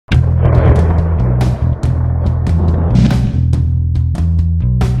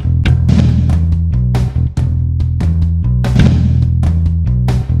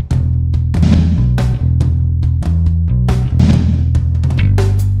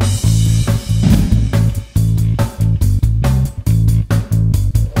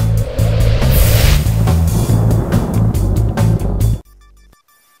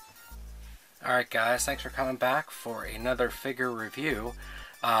guys, thanks for coming back for another figure review.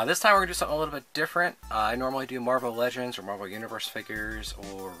 This time we're going to do something a little bit different. I normally do Marvel Legends or Marvel Universe figures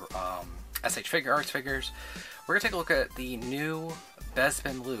or SH Figure Arts figures. We're going to take a look at the new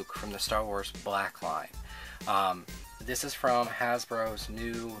Bespin Luke from the Star Wars Black line. This is from Hasbro's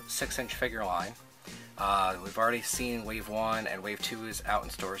new 6-inch figure line. We've already seen Wave 1 and Wave 2 is out in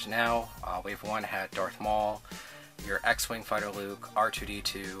stores now. Wave 1 had Darth Maul, your X-Wing fighter Luke,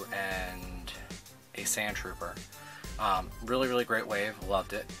 R2-D2, and a Sand Trooper. Really great wave,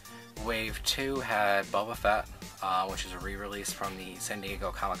 loved it. Wave 2 had Boba Fett, which is a re-release from the San Diego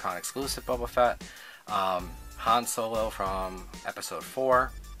Comic-Con exclusive Boba Fett. Han Solo from Episode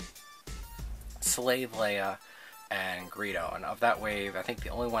 4, Slave Leia, and Greedo. And of that wave, I think the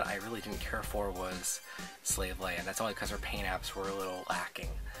only one I really didn't care for was Slave Leia, and that's only because her paint apps were a little lacking.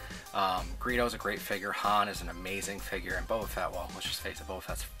 Greedo is a great figure, Han is an amazing figure, and Boba Fett, well, let's just face it, Boba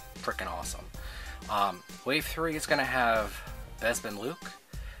Fett's freaking awesome. Wave 3 is going to have Bespin Luke,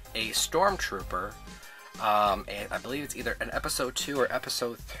 a Stormtrooper, and I believe it's either an Episode 2 or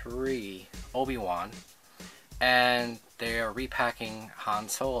Episode 3 Obi-Wan, and they are repacking Han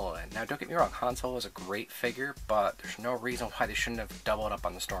Solo in. Now, don't get me wrong, Han Solo is a great figure, but there's no reason why they shouldn't have doubled up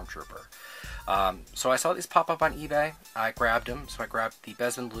on the Stormtrooper. So I saw these pop up on eBay. I grabbed them. So I grabbed the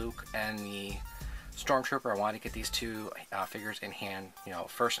Bespin Luke and the Stormtrooper. I wanted to get these two figures in hand, you know,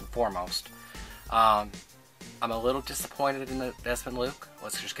 first and foremost. I'm a little disappointed in the Bespin Luke.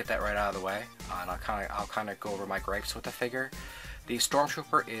 Let's just get that right out of the way, and I'll kind of go over my gripes with the figure. The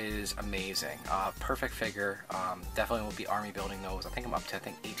Stormtrooper is amazing, perfect figure. Definitely will be army building those. I think I'm up to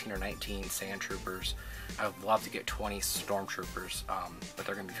 18 or 19 Sand Troopers. I would love to get 20 Stormtroopers, but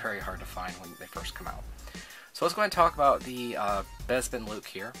they're going to be very hard to find when they first come out. So let's go ahead and talk about the Bespin Luke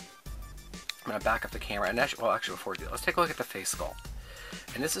here. I'm going to back up the camera, and actually before we do that, let's take a look at the face sculpt.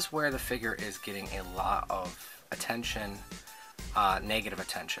 And this is where the figure is getting a lot of attention, negative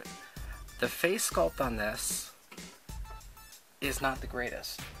attention. The face sculpt on this is not the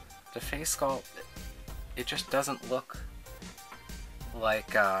greatest. The face sculpt, it just doesn't look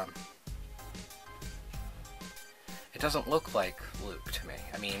like, it doesn't look like Luke to me.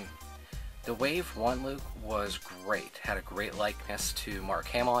 I mean, the Wave 1 Luke was great, had a great likeness to Mark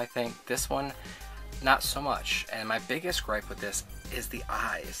Hamill, I think. This one, not so much. And my biggest gripe with this is the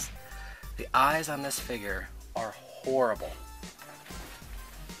eyes. The eyes on this figure are horrible.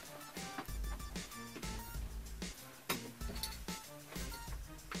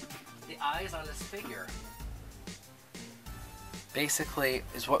 The eyes on this figure basically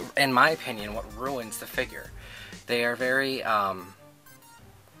is what, in my opinion, what ruins the figure. They are very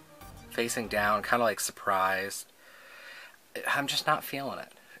facing down, kind of like surprised. I'm just not feeling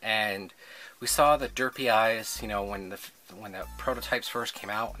it. And we saw the derpy eyes, you know, when the prototypes first came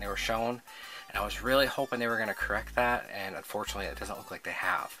out and they were shown, and I was really hoping they were going to correct that, and unfortunately it doesn't look like they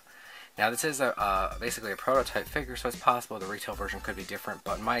have. Now this is basically a prototype figure, so it's possible the retail version could be different,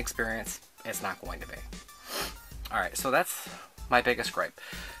 but in my experience, it's not going to be. Alright, so that's my biggest gripe.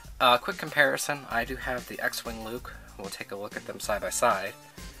 Quick comparison, I do have the X-Wing Luke. We'll take a look at them side by side.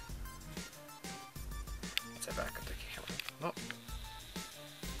 Let's back up the camera. Oh.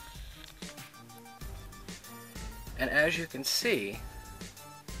 And as you can see,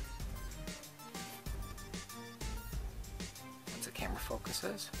 once the camera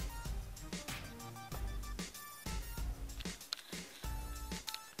focuses,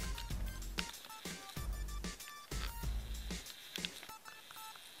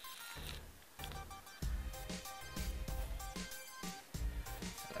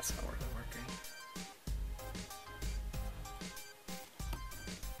 that's not really working.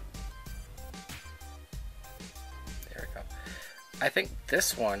 There we go. I think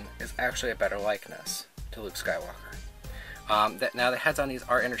this one is actually a better likeness to Luke Skywalker. Now the heads on these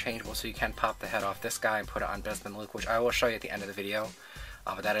are interchangeable, so you can pop the head off this guy and put it on Bespin Luke, which I will show you at the end of the video,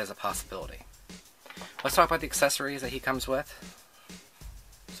 but that is a possibility. Let's talk about the accessories that he comes with.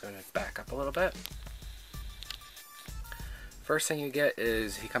 So I'm going to back up a little bit. First thing you get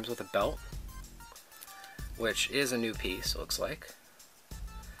is he comes with a belt, which is a new piece, it looks like.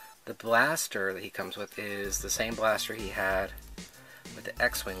 The blaster that he comes with is the same blaster he had with the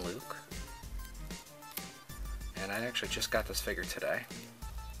X-Wing Luke. And I actually just got this figure today.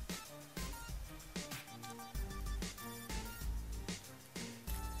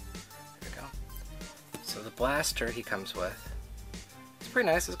 There we go. So the blaster he comes with, it's pretty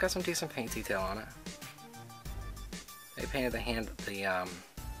nice. It's got some decent paint detail on it. They painted the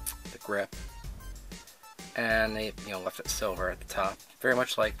grip, and they left it silver at the top, very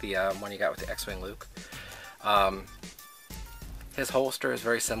much like the one you got with the X-Wing Luke. His holster is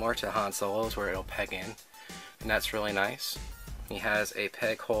very similar to Han Solo's, where it'll peg in, and that's really nice. He has a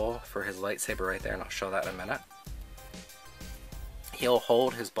peg hole for his lightsaber right there, and I'll show that in a minute. He'll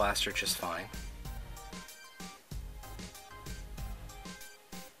hold his blaster just fine.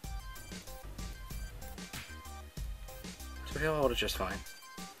 So he'll hold it just fine.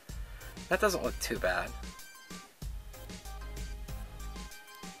 That doesn't look too bad.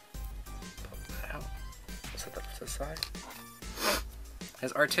 Pop that out. Set that to the side.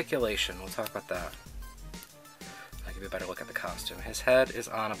 His articulation, we'll talk about that. I'll give you a better look at the costume. His head is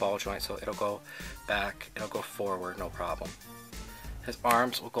on a ball joint, so it'll go back, it'll go forward, no problem. His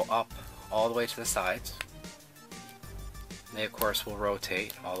arms will go up all the way to the sides. They, of course, will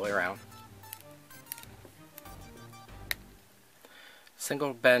rotate all the way around.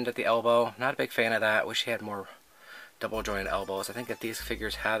 Single bend at the elbow. Not a big fan of that. Wish he had more double jointed elbows. I think if these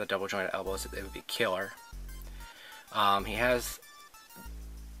figures had the double jointed elbows, it would be killer. He has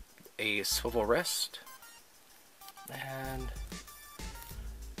a swivel wrist, and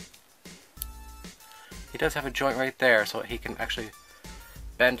he does have a joint right there, so he can actually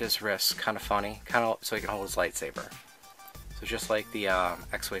bend his wrist. Kind of funny, kind of so he can hold his lightsaber. So just like the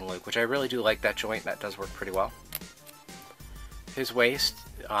X-Wing Luke, which I really do like that joint. That does work pretty well. His waist,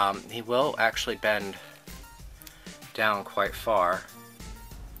 he will actually bend down quite far.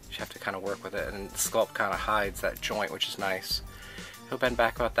 You have to kind of work with it, and the sculpt kind of hides that joint, which is nice. He'll bend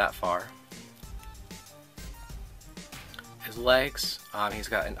back about that far. His legs, he's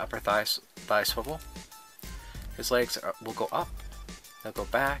got an upper thigh swivel. His legs will go up, they'll go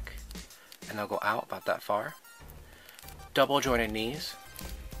back, and they'll go out about that far. Double jointed knees,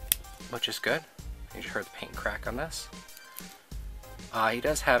 which is good. You just heard the paint crack on this. He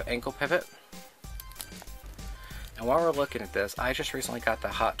does have ankle pivot. And while we're looking at this, I just recently got the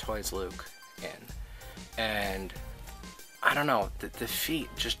Hot Toys Luke in. And I don't know, the feet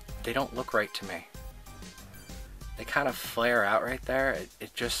just, they don't look right to me. They kind of flare out right there.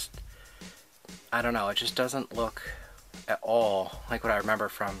 It just, I don't know, it just doesn't look at all like what I remember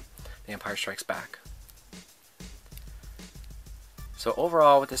from The Empire Strikes Back. So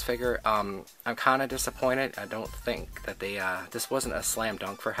overall with this figure, I'm kind of disappointed. I don't think that they, this wasn't a slam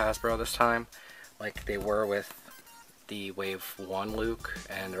dunk for Hasbro this time, like they were with the Wave 1 Luke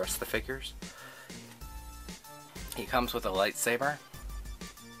and the rest of the figures. He comes with a lightsaber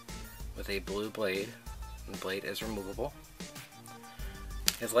with a blue blade, and the blade is removable.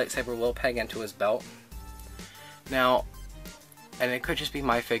 His lightsaber will peg into his belt. Now, and it could just be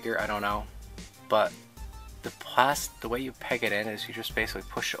my figure, I don't know, but the way you peg it in is you just basically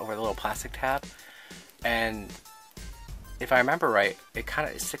push it over the little plastic tab, and if I remember right, it kind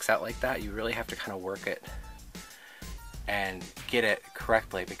of sticks out like that. You really have to kind of work it and get it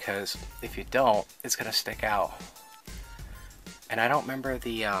correctly, because if you don't, it's going to stick out. And I don't remember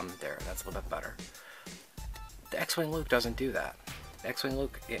the, there, that's a little bit better. The X-Wing Luke doesn't do that. The X-Wing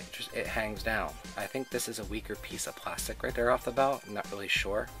Luke, it hangs down. I think this is a weaker piece of plastic right there off the belt. I'm not really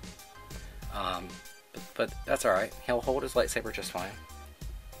sure. But that's alright. He'll hold his lightsaber just fine.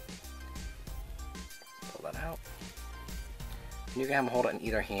 Pull that out. And you can have him hold it in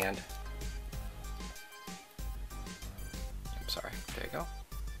either hand. I'm sorry. There you go.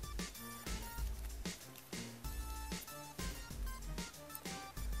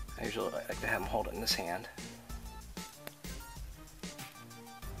 I usually like to have him hold it in this hand.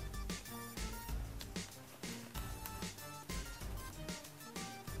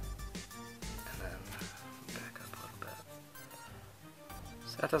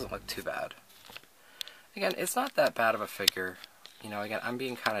 That doesn't look too bad. Again, it's not that bad of a figure. You know, again, I'm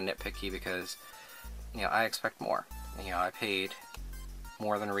being kind of nitpicky because, you know, I expect more. You know, I paid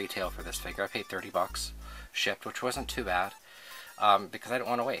more than retail for this figure. I paid 30 bucks shipped, which wasn't too bad, because I didn't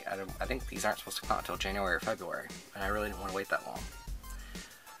want to wait. I think these aren't supposed to come out until January or February, and I really didn't want to wait that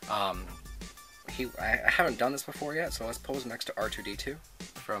long. I haven't done this before yet, so let's pose him next to R2-D2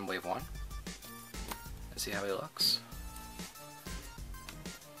 from Wave 1 and see how he looks.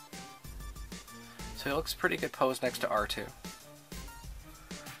 So he looks pretty good posed next to R2.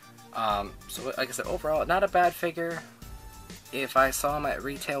 So like I said, overall, not a bad figure. If I saw him at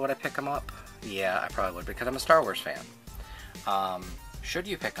retail, would I pick him up? Yeah, I probably would, because I'm a Star Wars fan. Should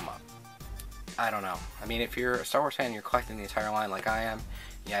you pick him up? I don't know. I mean, if you're a Star Wars fan and you're collecting the entire line like I am,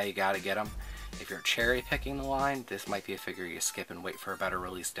 yeah, you gotta get him. If you're cherry picking the line, this might be a figure you skip and wait for a better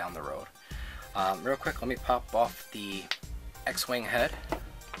release down the road. Real quick, let me pop off the X-Wing head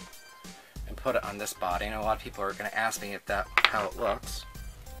and put it on this body. I know a lot of people are going to ask me if how it looks.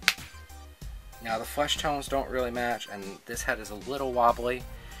 Now the flesh tones don't really match, and this head is a little wobbly.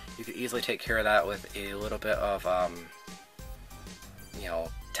 You could easily take care of that with a little bit of you know,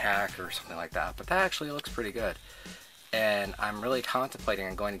 tack or something like that. But that actually looks pretty good. And I'm really contemplating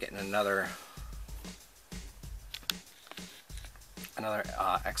on going to get another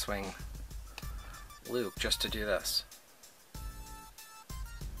X-Wing Luke just to do this.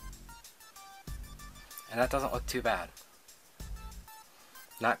 And that doesn't look too bad.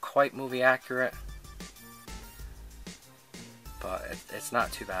 Not quite movie accurate, but it's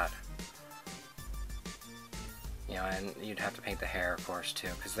not too bad. You know, and you'd have to paint the hair, of course, too,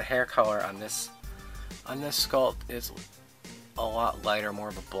 because the hair color on this sculpt is a lot lighter, more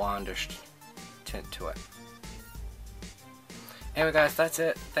of a blondish tint to it. Anyway, guys, that's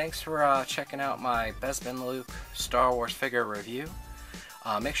it. Thanks for checking out my Bespin Luke Star Wars figure review.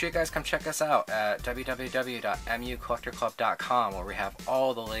 Make sure you guys come check us out at www.mucollectorclub.com, where we have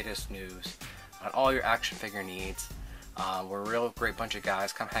all the latest news on all your action figure needs. We're a real great bunch of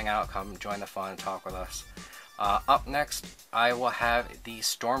guys. Come hang out, come join the fun, and talk with us. Up next, I will have the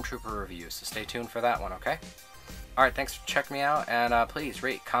Stormtrooper review, so stay tuned for that one, okay? Alright, thanks for checking me out, and please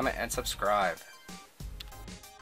rate, comment, and subscribe.